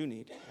 That's what you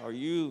need. Or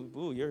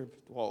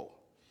whoa.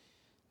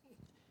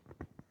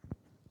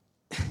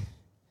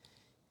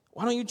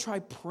 Why don't you try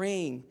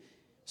praying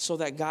so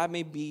that God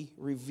may be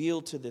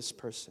revealed to this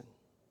person?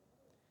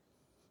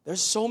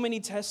 There's so many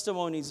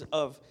testimonies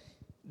of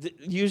the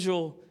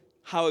usual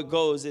how it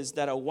goes is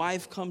that a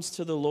wife comes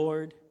to the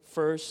Lord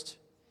first.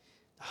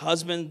 The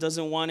husband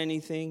doesn't want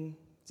anything.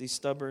 He's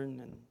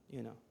stubborn and,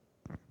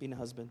 being a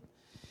husband.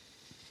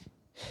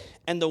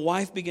 And the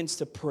wife begins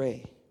to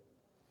pray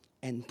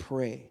and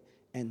pray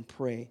and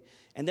pray.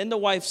 And then the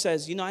wife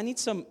says, I need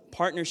some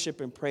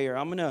partnership in prayer.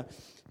 I'm going to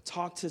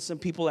talk to some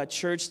people at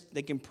church.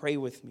 They can pray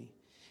with me.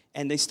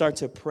 And they start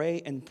to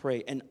pray and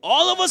pray. And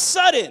all of a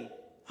sudden,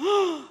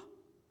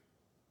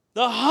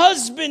 the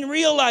husband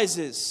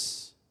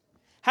realizes,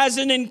 has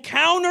an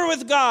encounter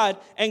with God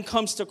and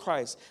comes to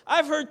Christ.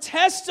 I've heard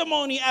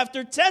testimony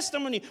after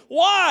testimony.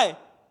 Why?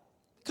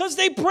 Because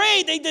they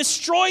prayed. They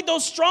destroyed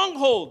those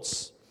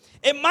strongholds.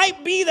 It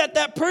might be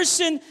that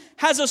person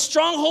has a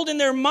stronghold in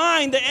their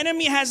mind. The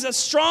enemy has a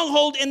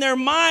stronghold in their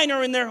mind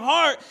or in their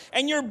heart.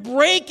 And you're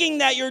breaking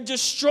that. You're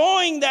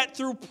destroying that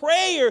through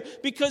prayer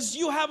because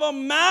you have a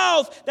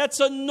mouth that's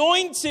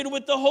anointed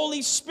with the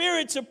Holy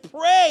Spirit to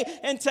pray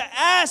and to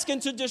ask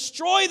and to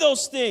destroy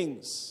those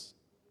things.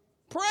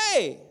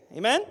 Pray.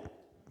 Amen?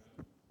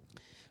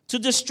 To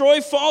destroy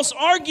false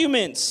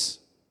arguments.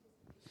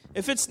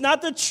 If it's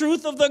not the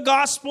truth of the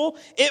gospel,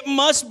 it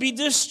must be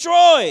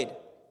destroyed.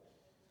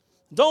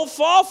 Don't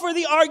fall for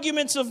the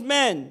arguments of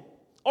men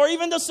or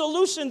even the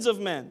solutions of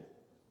men.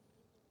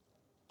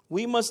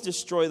 We must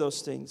destroy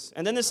those things.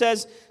 And then it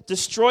says,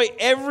 destroy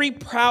every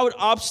proud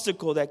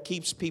obstacle that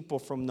keeps people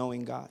from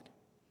knowing God.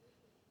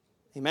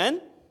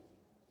 Amen?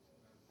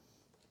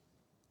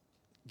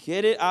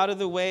 Get it out of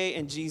the way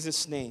in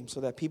Jesus' name so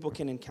that people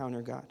can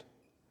encounter God.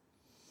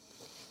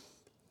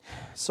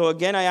 So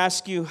again, I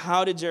ask you,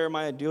 how did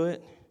Jeremiah do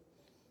it?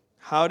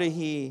 How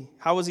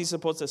was he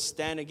supposed to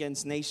stand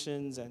against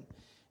nations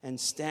and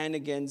stand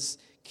against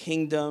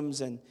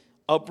kingdoms and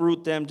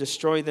uproot them,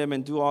 destroy them,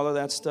 and do all of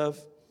that stuff?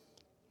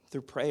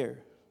 Through prayer.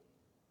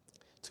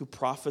 To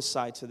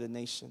prophesy to the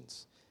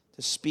nations.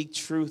 To speak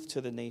truth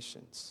to the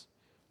nations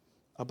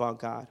about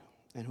God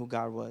and who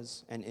God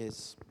was and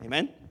is.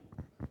 Amen?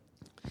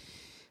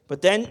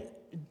 But then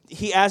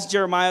he asked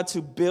Jeremiah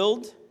to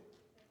build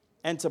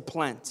and to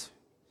plant.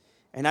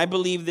 And I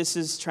believe this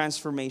is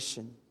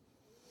transformation.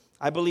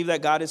 I believe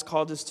that God has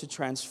called us to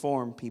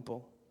transform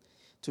people,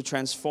 to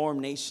transform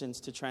nations,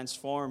 to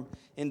transform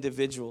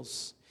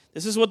individuals.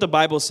 This is what the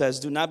Bible says.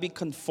 Do not be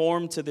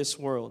conformed to this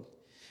world,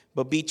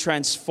 but be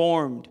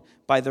transformed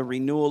by the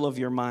renewal of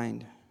your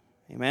mind.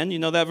 Amen? You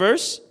know that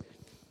verse?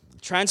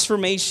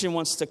 Transformation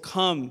wants to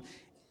come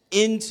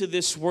into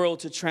this world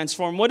to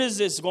transform. What is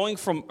this? Going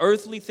from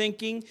earthly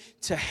thinking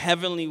to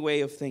heavenly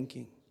way of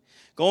thinking.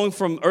 Going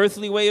from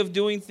earthly way of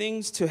doing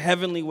things to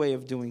heavenly way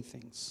of doing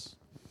things.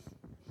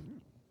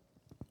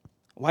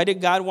 Why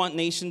did God want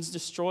nations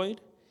destroyed?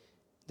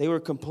 They were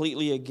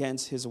completely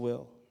against his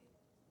will.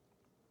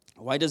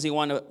 Why does he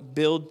want to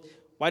build?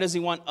 Why does he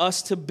want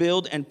us to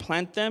build and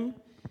plant them?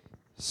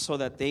 so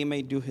that they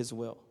may do his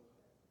will.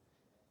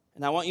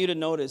 And I want you to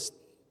notice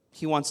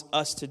he wants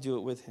us to do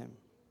it with him.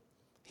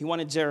 He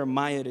wanted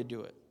Jeremiah to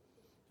do it.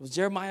 Was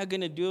Jeremiah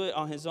going to do it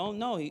on his own?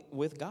 No,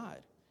 with God.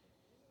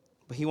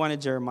 But he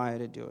wanted Jeremiah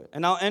to do it.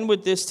 And I'll end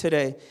with this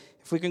today.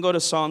 If we can go to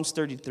Psalms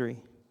 33.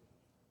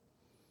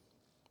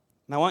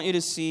 And I want you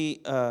to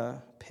see a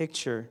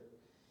picture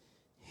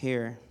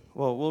here.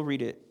 Well, we'll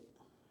read it.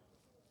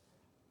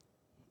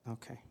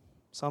 Okay.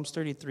 Psalms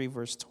 33,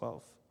 verse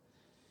 12.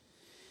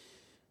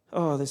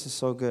 Oh, this is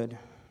so good.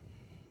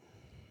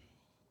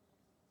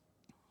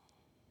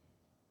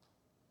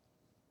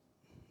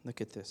 Look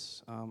at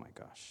this. Oh my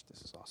gosh,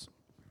 this is awesome.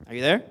 Are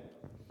you there?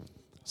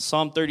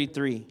 Psalm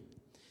 33.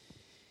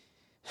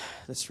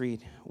 Let's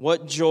read.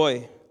 What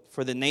joy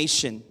for the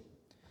nation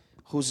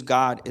whose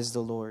God is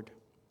the Lord,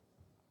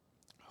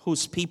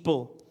 whose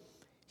people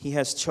he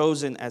has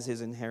chosen as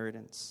his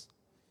inheritance.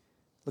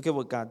 Look at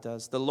what God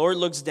does. The Lord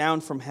looks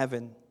down from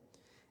heaven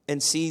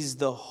and sees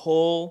the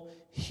whole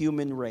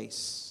human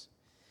race.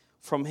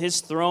 From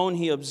his throne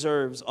he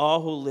observes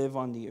all who live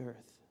on the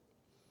earth.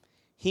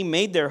 He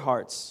made their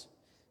hearts,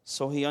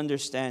 so he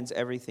understands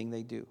everything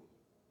they do.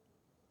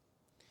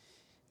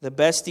 The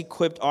best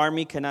equipped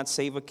army cannot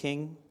save a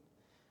king,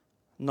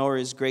 nor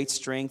is great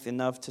strength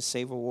enough to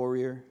save a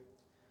warrior.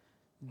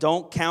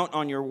 Don't count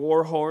on your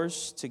war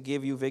horse to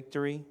give you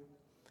victory.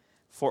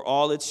 For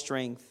all its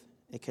strength,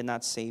 it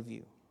cannot save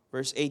you.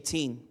 Verse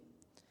 18.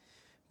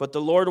 But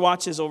the Lord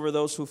watches over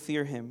those who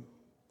fear him,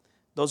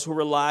 those who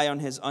rely on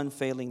his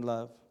unfailing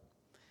love.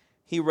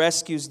 He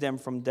rescues them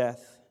from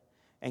death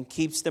and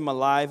keeps them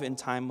alive in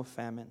time of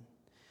famine.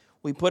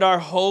 We put our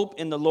hope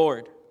in the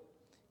Lord.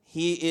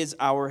 He is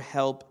our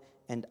help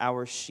and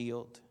our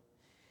shield.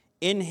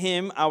 In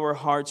him our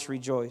hearts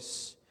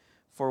rejoice,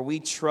 for we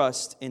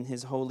trust in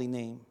his holy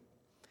name.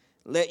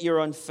 Let your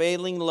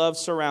unfailing love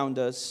surround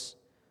us,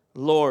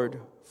 Lord,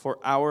 for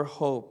our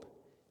hope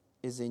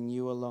is in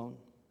you alone.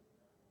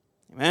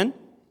 Amen?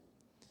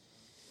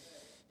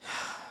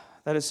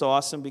 That is so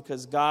awesome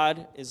because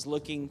God is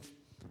looking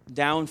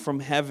down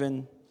from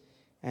heaven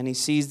and he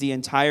sees the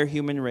entire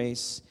human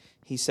race.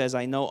 He says,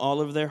 I know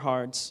all of their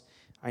hearts.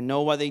 I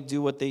know why they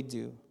do what they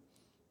do.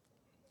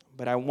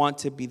 But I want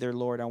to be their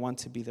Lord. I want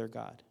to be their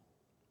God.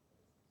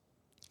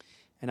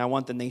 And I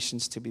want the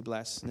nations to be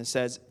blessed. And it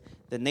says,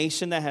 the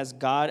nation that has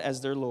God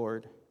as their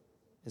Lord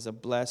is a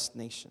blessed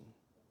nation.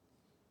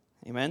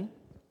 Amen?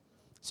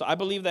 So I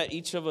believe that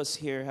each of us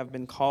here have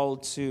been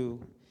called to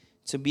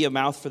be a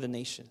mouth for the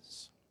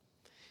nations.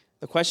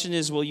 The question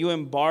is, will you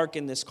embark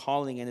in this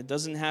calling? And it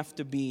doesn't have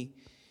to be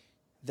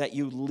that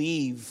you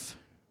leave,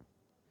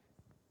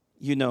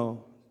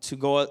 to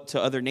go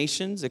to other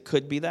nations. It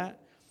could be that.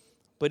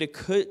 But it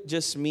could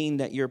just mean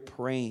that you're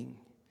praying.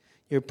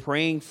 You're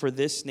praying for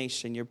this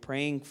nation. You're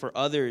praying for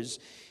others.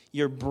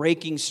 You're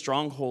breaking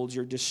strongholds.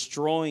 You're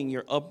destroying.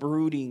 You're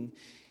uprooting.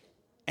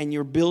 And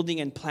you're building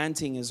and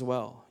planting as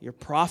well. You're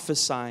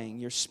prophesying.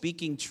 You're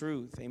speaking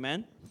truth.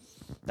 Amen?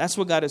 That's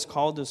what God has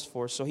called us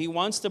for. So he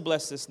wants to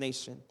bless this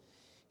nation.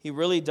 He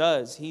really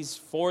does. He's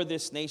for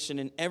this nation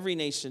and every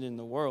nation in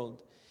the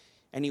world.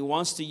 And he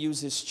wants to use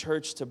his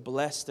church to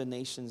bless the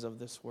nations of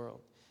this world.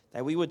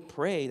 That we would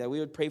pray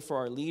for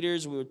our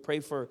leaders. We would pray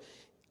for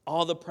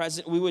all the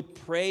present. We would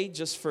pray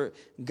just for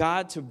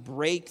God to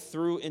break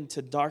through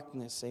into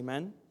darkness.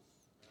 Amen?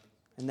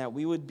 And that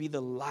we would be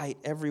the light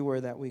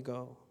everywhere that we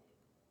go.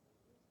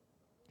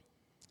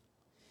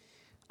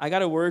 I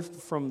got a word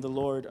from the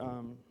Lord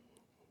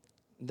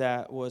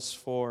that was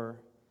for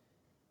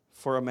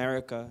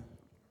America.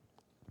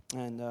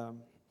 And it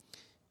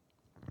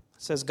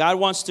says, God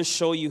wants to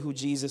show you who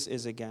Jesus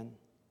is again.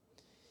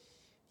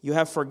 You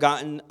have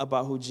forgotten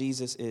about who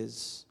Jesus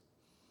is,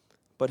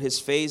 but his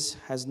face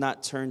has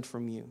not turned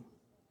from you.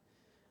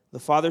 The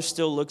Father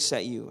still looks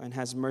at you and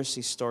has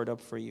mercy stored up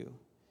for you.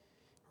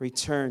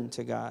 Return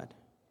to God.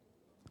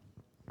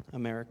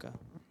 America.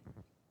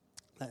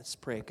 Let's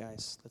pray,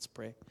 guys. Let's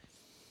pray.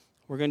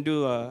 We're going to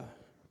do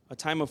a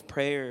time of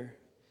prayer.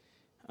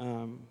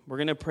 We're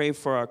going to pray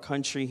for our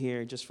country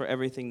here, just for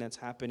everything that's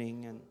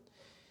happening.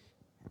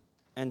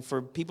 And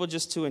for people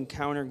just to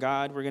encounter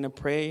God. We're going to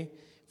pray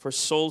for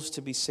souls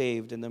to be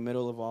saved in the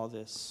middle of all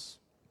this.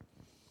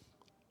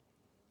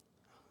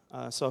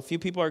 So a few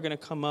people are going to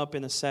come up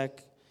in a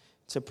sec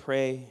to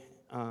pray.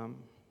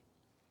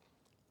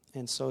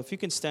 And so if you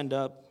can stand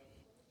up,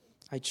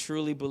 I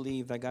truly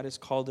believe that God has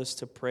called us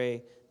to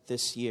pray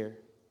this year.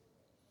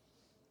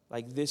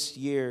 Like this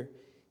year,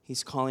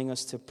 he's calling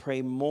us to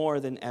pray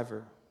more than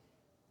ever.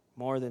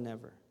 More than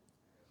ever.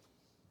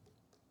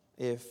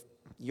 If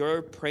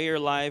your prayer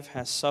life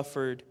has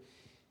suffered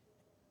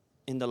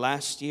in the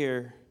last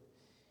year,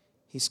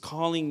 he's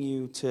calling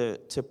you to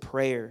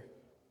prayer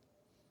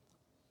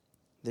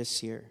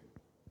this year.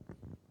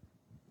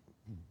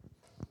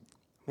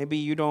 Maybe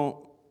you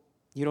don't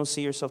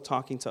see yourself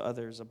talking to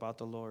others about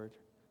the Lord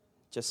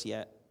just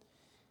yet.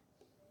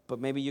 But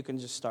maybe you can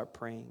just start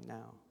praying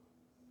now.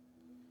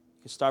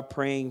 You can start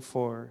praying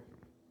for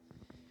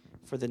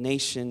the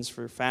nations,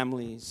 for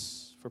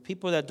families, for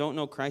people that don't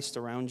know Christ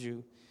around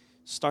you.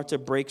 start to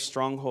break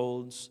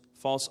strongholds,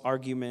 false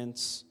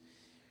arguments.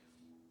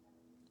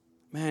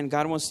 Man,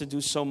 God wants to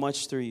do so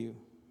much through you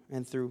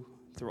and through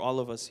all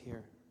of us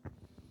here.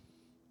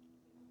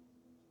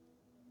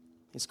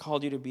 He's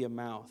called you to be a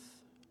mouth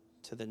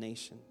to the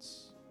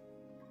nations.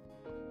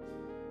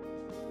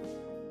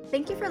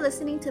 Thank you for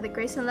listening to the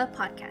Grace and Love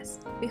podcast.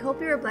 We hope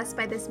you were blessed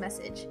by this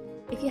message.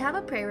 If you have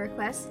a prayer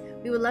request,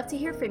 we would love to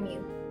hear from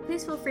you.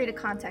 Please feel free to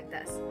contact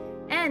us.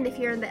 And if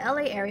you're in the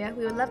LA area,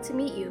 we would love to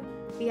meet you.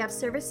 We have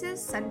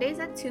services Sundays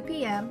at 2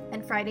 p.m.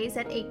 and Fridays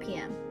at 8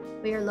 p.m.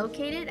 We are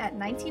located at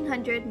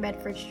 1900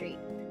 Medford Street,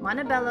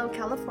 Montebello,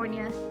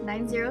 California,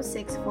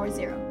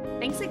 90640.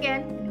 Thanks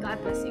again, and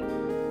God bless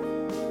you.